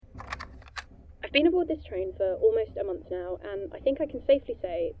I've been aboard this train for almost a month now, and I think I can safely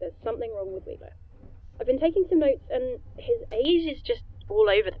say there's something wrong with Wheeler. I've been taking some notes, and his age is just all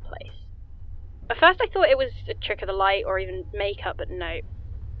over the place. At first I thought it was a trick of the light or even makeup, but no.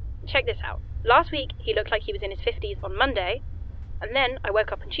 Check this out. Last week he looked like he was in his 50s on Monday, and then I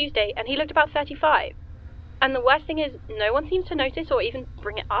woke up on Tuesday and he looked about 35. And the worst thing is, no one seems to notice or even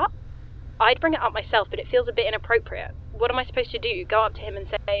bring it up. I'd bring it up myself, but it feels a bit inappropriate. What am I supposed to do? Go up to him and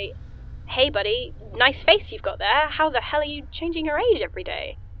say, "Hey buddy, nice face you've got there. How the hell are you changing your age every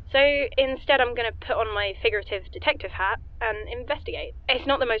day?" So instead I'm going to put on my figurative detective hat and investigate. It's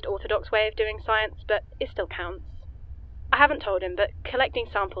not the most orthodox way of doing science, but it still counts. I haven't told him, but collecting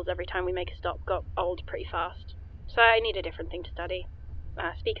samples every time we make a stop got old pretty fast. So I need a different thing to study.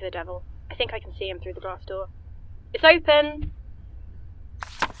 Speak of the devil, I think I can see him through the glass door. It's open!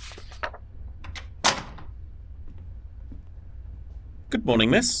 Good morning,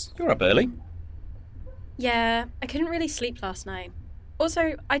 miss. You're up early. Yeah, I couldn't really sleep last night.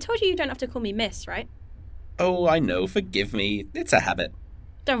 Also, I told you don't have to call me miss, right? Oh, I know. Forgive me. It's a habit.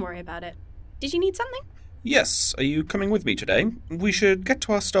 Don't worry about it. Did you need something? Yes. Are you coming with me today? We should get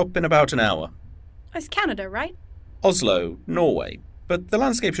to our stop in about an hour. It's Canada, right? Oslo, Norway. But the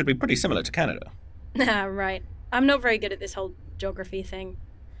landscape should be pretty similar to Canada. Ah, right. I'm not very good at this whole geography thing.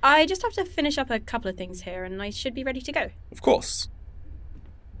 I just have to finish up a couple of things here and I should be ready to go. Of course.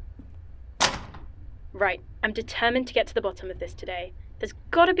 Right. I'm determined to get to the bottom of this today. There's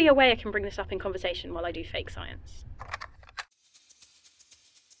got to be a way I can bring this up in conversation while I do fake science.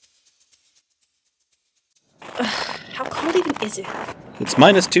 How cold even is it? It's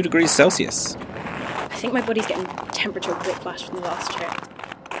minus 2 degrees Celsius. I think my body's getting temperature whiplash from the last trip.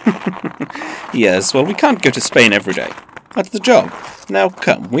 Yes, well, we can't go to Spain every day. That's the job. Now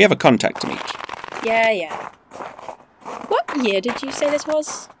come, we have a contact to meet. Yeah. What year did you say this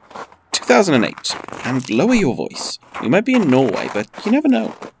was? 2008. And lower your voice. We might be in Norway, but you never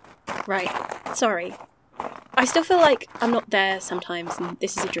know. Right. Sorry. I still feel like I'm not there sometimes and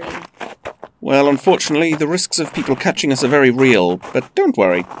this is a dream. Well, unfortunately, the risks of people catching us are very real, but don't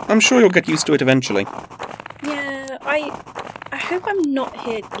worry. I'm sure you'll get used to it eventually. Yeah, I hope I'm not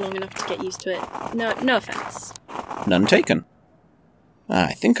here long enough to get used to it. No offense. None taken.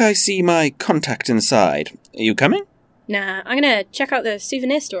 I think I see my contact inside. Are you coming? Nah, I'm gonna check out the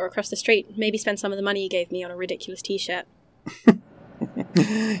souvenir store across the street, maybe spend some of the money you gave me on a ridiculous t-shirt.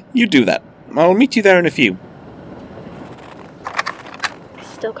 You do that. I'll meet you there in a few. I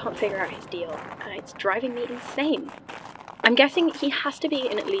still can't figure out his deal, and it's driving me insane. I'm guessing he has to be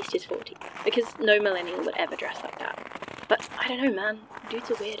in at least his 40s, because no millennial would ever dress like that. But I don't know, man. Dude's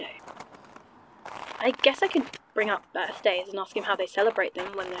a weirdo. I guess I could bring up birthdays and ask him how they celebrate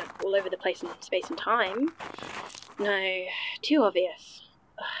them when they're all over the place in space and time. No, too obvious.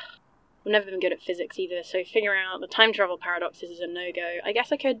 I've never been good at physics either, so figuring out the time travel paradoxes is a no-go. I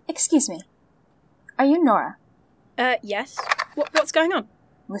guess I could... Excuse me. Are you Nora? Yes? What's going on?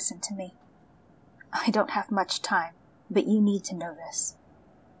 Listen to me. I don't have much time, but you need to know this.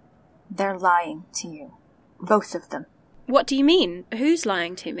 They're lying to you. Both of them. What do you mean? Who's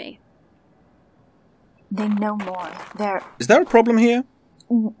lying to me? They know more. Is there a problem here?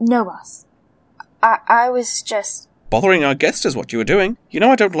 Know us. I was just... Bothering our guest is what you were doing. You know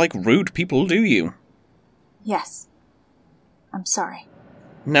I don't like rude people, do you? Yes. I'm sorry.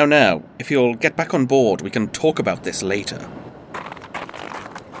 Now, if you'll get back on board, we can talk about this later.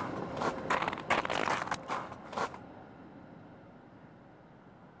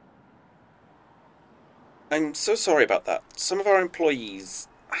 I'm so sorry about that. Some of our employees...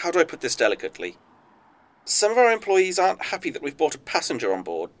 How do I put this delicately? Some of our employees aren't happy that we've brought a passenger on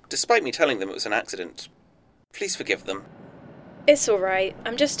board, despite me telling them it was an accident. Please forgive them. It's alright.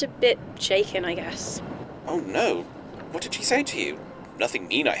 I'm just a bit shaken, I guess. Oh no. What did she say to you? Nothing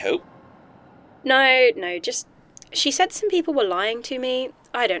mean, I hope. No, just... She said some people were lying to me.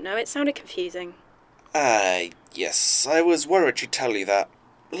 I don't know, it sounded confusing. Yes, I was worried she'd tell you that.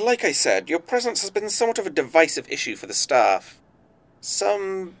 Like I said, your presence has been somewhat of a divisive issue for the staff.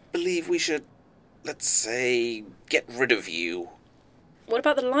 Some believe we should, let's say, get rid of you. What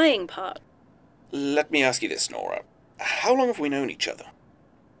about the lying part? Let me ask you this, Nora. How long have we known each other?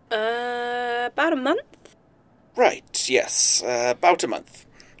 About a month? Right, yes, about a month.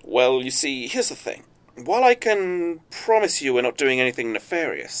 Well, you see, here's the thing. While I can promise you we're not doing anything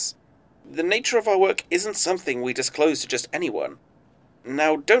nefarious, the nature of our work isn't something we disclose to just anyone.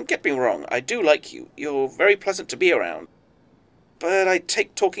 Now, don't get me wrong, I do like you. You're very pleasant to be around. But I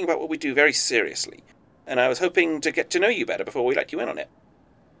take talking about what we do very seriously, and I was hoping to get to know you better before we let you in on it.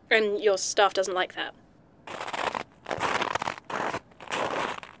 And your staff doesn't like that?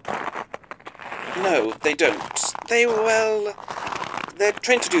 No, they don't. They're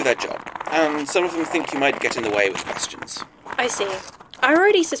trained to do their job, and some of them think you might get in the way with questions. I see. I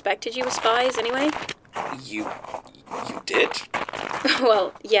already suspected you were spies anyway. You did?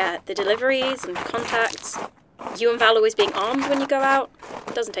 Well, yeah, the deliveries and contacts. You and Val always being armed when you go out.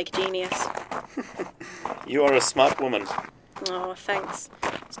 It doesn't take a genius. You are a smart woman. Oh, thanks.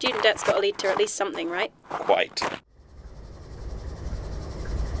 Student debt's got to lead to at least something, right? Quite.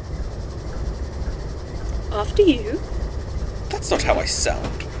 After you? That's not how I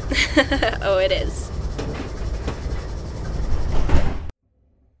sound. Oh, it is.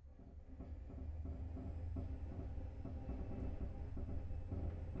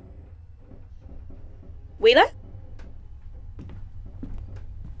 Wheeler?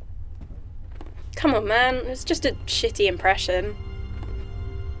 Come on, man. It's just a shitty impression.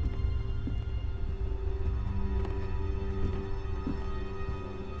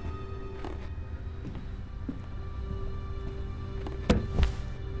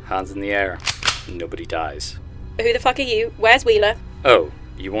 Hands in the air. Nobody dies. Who the fuck are you? Where's Wheeler? Oh,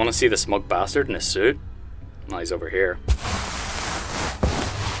 you want to see the smug bastard in his suit? Well, he's over here.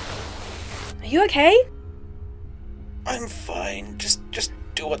 Are you okay? I'm fine. Just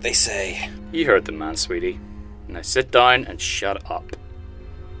do what they say. You heard the man, sweetie. Now sit down and shut up.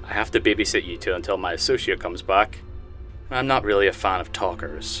 I have to babysit you two until my associate comes back. I'm not really a fan of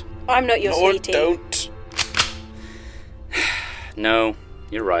talkers. I'm not your sweetie. Don't. No,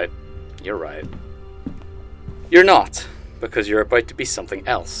 you're right. You're right. You're not, because you're about to be something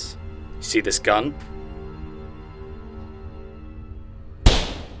else. You see this gun?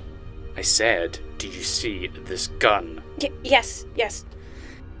 I said, do you see this gun? Yes.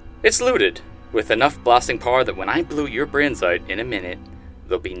 It's loaded, with enough blasting power that when I blow your brains out in a minute,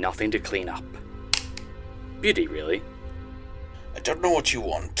 there'll be nothing to clean up. Beauty, really. I don't know what you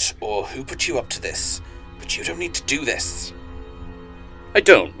want, or who put you up to this, but you don't need to do this. I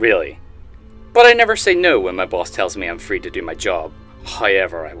don't, really. But I never say no when my boss tells me I'm free to do my job,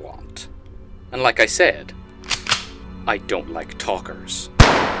 however I want. And like I said, I don't like talkers.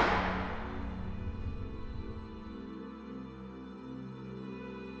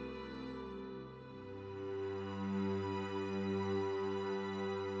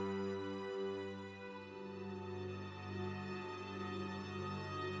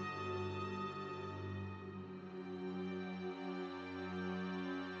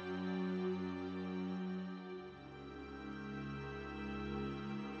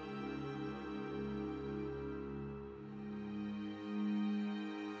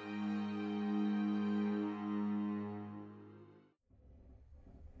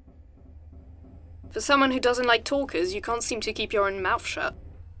 For someone who doesn't like talkers, you can't seem to keep your own mouth shut.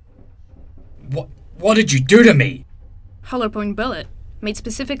 What did you do to me? Hollow point bullet, made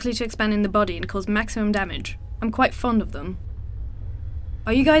specifically to expand in the body and cause maximum damage. I'm quite fond of them.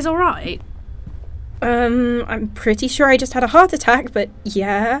 Are you guys alright? I'm pretty sure I just had a heart attack, but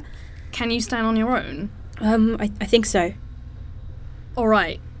yeah. Can you stand on your own? I think so.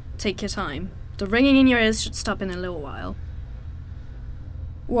 Alright, take your time. The ringing in your ears should stop in a little while.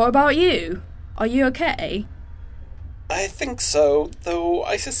 What about you? Are you okay? I think so, though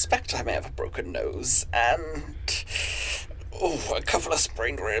I suspect I may have a broken nose and a couple of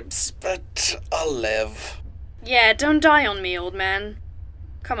sprained ribs, but I'll live. Yeah, don't die on me, old man.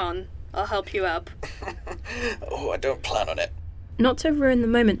 Come on, I'll help you up. I don't plan on it. Not to ruin the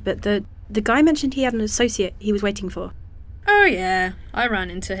moment, but the guy mentioned he had an associate he was waiting for. Oh yeah, I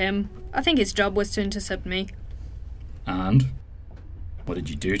ran into him. I think his job was to intercept me. And? What did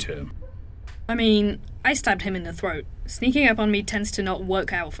you do to him? I mean, I stabbed him in the throat. Sneaking up on me tends to not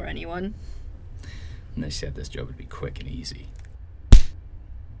work out for anyone. And they said this job would be quick and easy.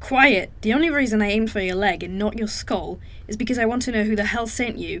 Quiet! The only reason I aimed for your leg and not your skull is because I want to know who the hell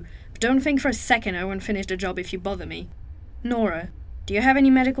sent you. But don't think for a second I won't finish the job if you bother me. Nora, do you have any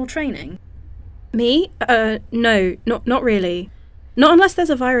medical training? Me? No, not really. Not unless there's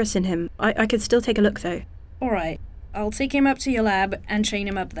a virus in him. I could still take a look, though. Alright, I'll take him up to your lab and chain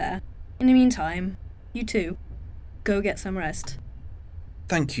him up there. In the meantime, you two, go get some rest.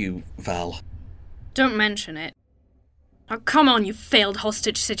 Thank you, Val. Don't mention it. Oh, come on, you failed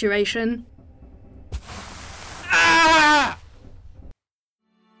hostage situation. Ah!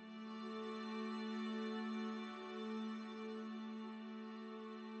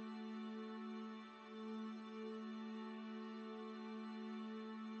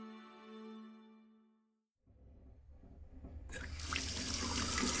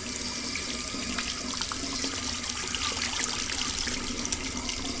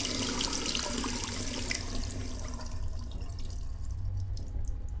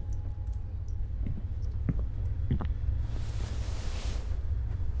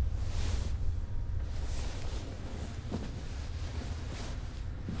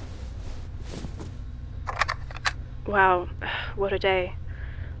 Wow, what a day.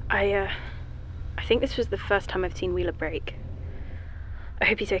 I think this was the first time I've seen Wheeler break. I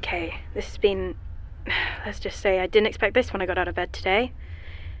hope he's okay. This has been... Let's just say I didn't expect this when I got out of bed today.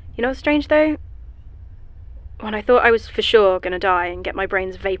 You know what's strange, though? When I thought I was for sure gonna die and get my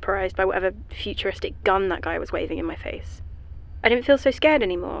brains vaporized by whatever futuristic gun that guy was waving in my face, I didn't feel so scared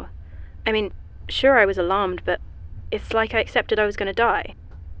anymore. I mean, sure I was alarmed, but it's like I accepted I was gonna die.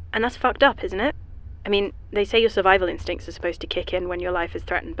 And that's fucked up, isn't it? I mean, they say your survival instincts are supposed to kick in when your life is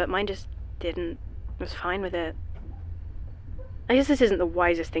threatened, but mine just didn't. I was fine with it. I guess this isn't the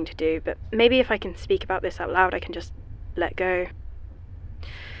wisest thing to do, but maybe if I can speak about this out loud, I can just let go.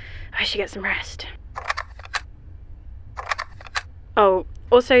 I should get some rest. Oh,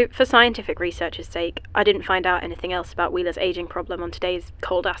 also, for scientific research's sake, I didn't find out anything else about Wheeler's aging problem on today's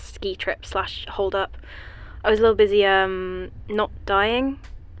cold-ass ski trip / hold-up. I was a little busy, not dying.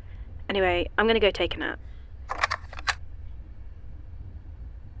 Anyway, I'm gonna go take a nap.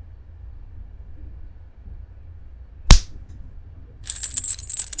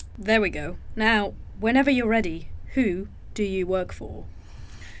 There we go. Now, whenever you're ready, who do you work for?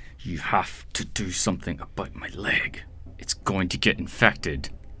 You have to do something about my leg. It's going to get infected.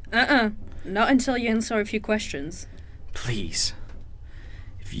 Not until you answer a few questions. Please.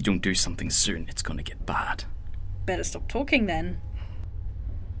 If you don't do something soon, it's going to get bad. Better stop talking then.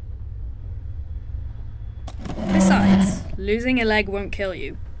 Besides, losing a leg won't kill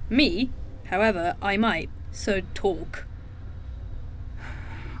you. Me, however, I might. So talk.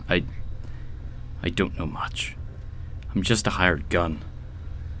 I don't know much. I'm just a hired gun.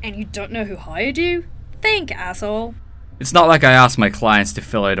 And you don't know who hired you? Think, asshole. It's not like I asked my clients to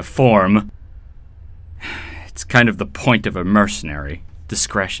fill out a form. It's kind of the point of a mercenary.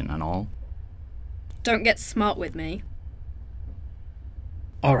 Discretion and all. Don't get smart with me.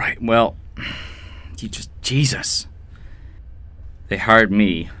 Alright, well... Jesus. They hired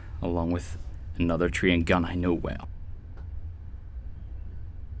me, along with another tree and gun I know well.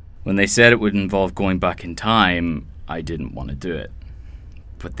 When they said it would involve going back in time, I didn't want to do it.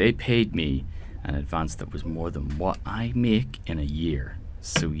 But they paid me an advance that was more than what I make in a year.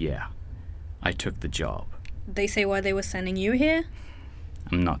 So yeah, I took the job. They say why they were sending you here?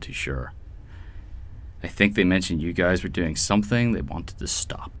 I'm not too sure. I think they mentioned you guys were doing something they wanted to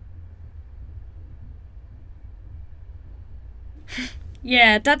stop.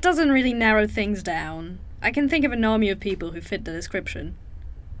 Yeah, that doesn't really narrow things down. I can think of an army of people who fit the description.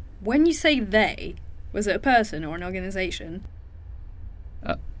 When you say they, was it a person or an organization?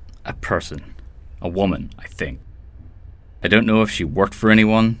 A person. A woman, I think. I don't know if she worked for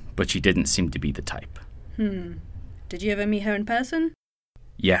anyone, but she didn't seem to be the type. Did you ever meet her in person?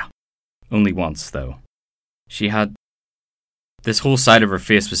 Yeah. Only once, though. She had... This whole side of her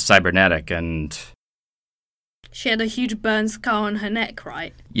face was cybernetic and... She had a huge burn scar on her neck,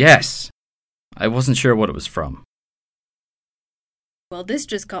 right? Yes. I wasn't sure what it was from. Well, this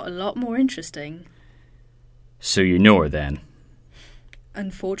just got a lot more interesting. So you know her then?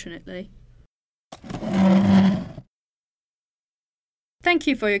 Unfortunately. Thank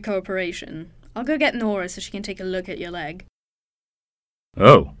you for your cooperation. I'll go get Nora so she can take a look at your leg.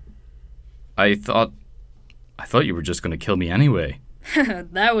 Oh. I thought you were just going to kill me anyway.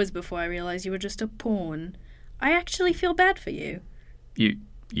 That was before I realized you were just a pawn. I actually feel bad for you. You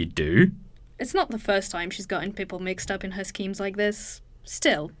do? It's not the first time she's gotten people mixed up in her schemes like this.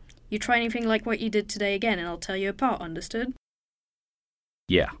 Still, you try anything like what you did today again and I'll tell you apart, understood?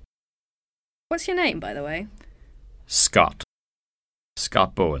 Yeah. What's your name, by the way? Scott.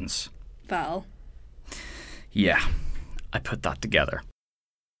 Scott Bowens. Val. Yeah, I put that together.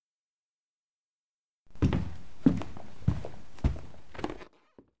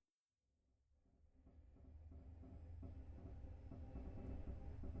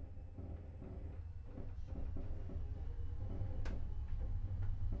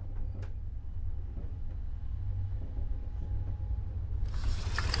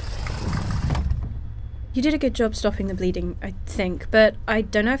 You did a good job stopping the bleeding, I think, but I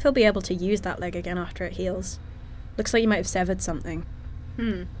don't know if he'll be able to use that leg again after it heals. Looks like you might have severed something.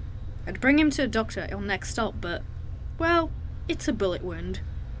 I'd bring him to a doctor at your next stop, but... Well, it's a bullet wound.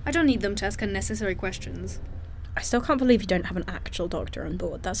 I don't need them to ask unnecessary questions. I still can't believe you don't have an actual doctor on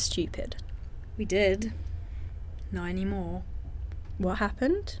board. That's stupid. We did. Not anymore. What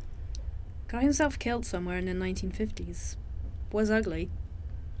happened? Got himself killed somewhere in the 1950s. Was ugly.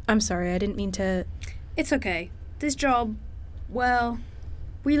 I'm sorry, I didn't mean to... It's okay. This job, well,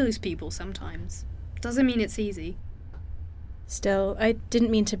 we lose people sometimes. Doesn't mean it's easy. Still, I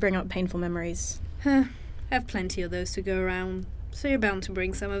didn't mean to bring up painful memories. Have plenty of those to go around, so you're bound to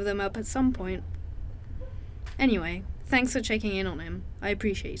bring some of them up at some point. Anyway, thanks for checking in on him. I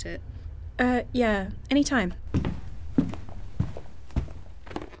appreciate it. Yeah, anytime.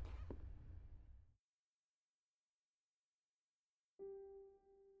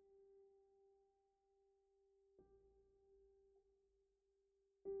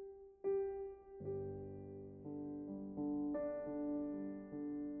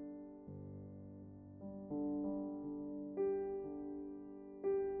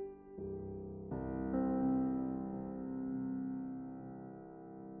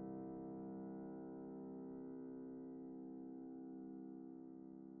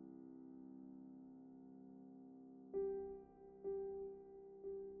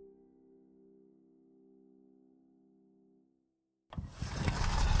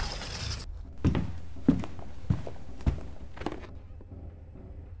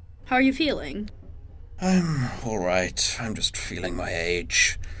 How are you feeling? I'm alright. I'm just feeling my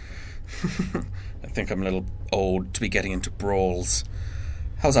age. I think I'm a little old to be getting into brawls.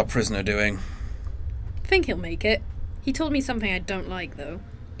 How's our prisoner doing? Think he'll make it. He told me something I don't like, though.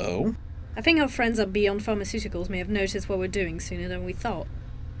 Oh? I think our friends at Beyond Pharmaceuticals may have noticed what we're doing sooner than we thought.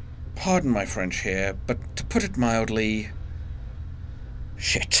 Pardon my French here, but to put it mildly...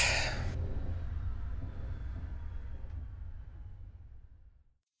 shit.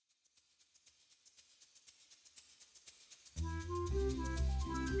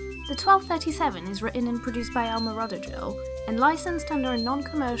 The 1237 is written and produced by Alma Rodagil and licensed under a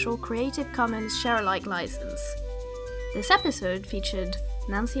non-commercial Creative Commons share-alike license. This episode featured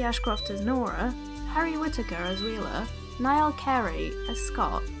Nancy Ashcroft as Nora, Harry Whittaker as Wheeler, Niall Carey as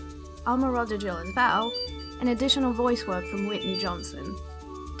Scott, Alma Rodagil as Val, and additional voice work from Whitney Johnson.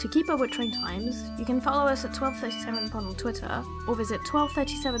 To keep up with Train Times, you can follow us at 1237pod on Twitter or visit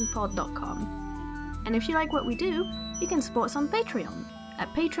 1237pod.com. And if you like what we do, you can support us on Patreon at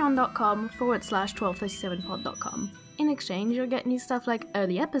patreon.com/1237pod.com. In exchange, you'll get new stuff like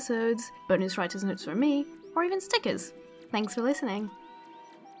early episodes, bonus writer's notes from me, or even stickers. Thanks for listening.